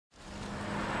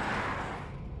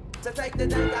to take the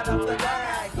dunk out of the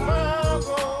bag.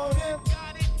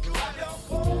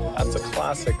 That's a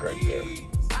classic right there.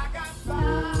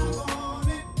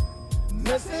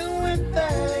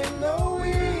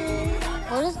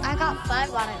 What does I got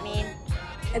 5 on it mean?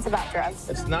 It's about drugs.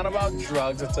 It's not about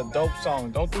drugs. It's a dope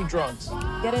song. Don't do drugs.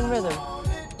 Get in rhythm.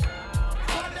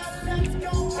 There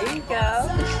you go.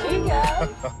 There you go.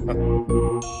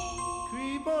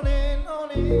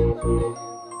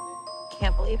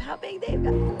 Can't believe how big they've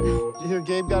got. Did you hear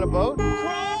Gabe got a boat?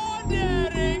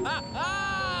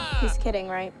 He's kidding,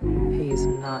 right? He's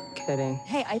not kidding.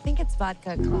 Hey, I think it's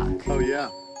vodka o'clock. Oh, yeah.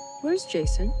 Where's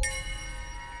Jason?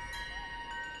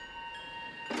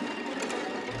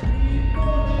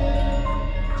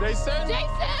 Jason? Jason!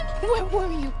 Where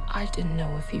were you? I didn't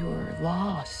know if you were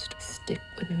lost. Stick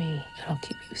with me, and I'll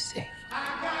keep you safe.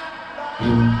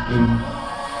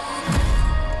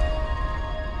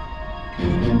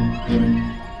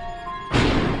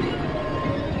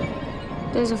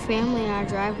 There's a family in our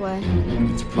driveway.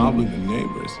 It's probably the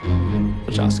neighbors.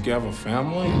 But y'all scared of a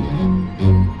family?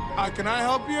 Hi, can I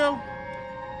help you?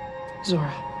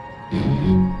 Zora,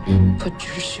 put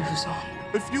your shoes on.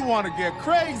 If you want to get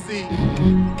crazy,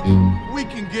 we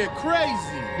can get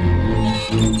crazy.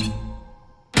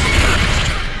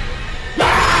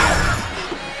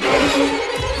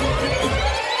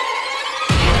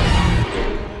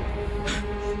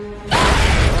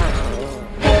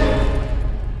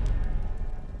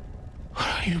 What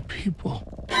are you people?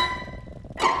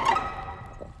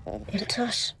 It's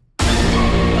us.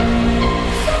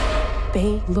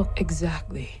 They look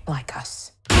exactly like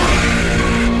us.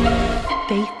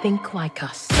 They think like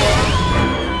us.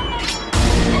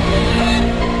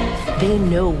 They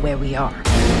know where we are.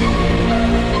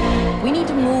 We need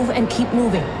to move and keep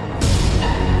moving.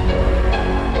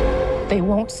 They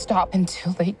won't stop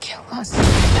until they kill us.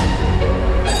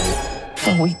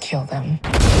 Or we kill them.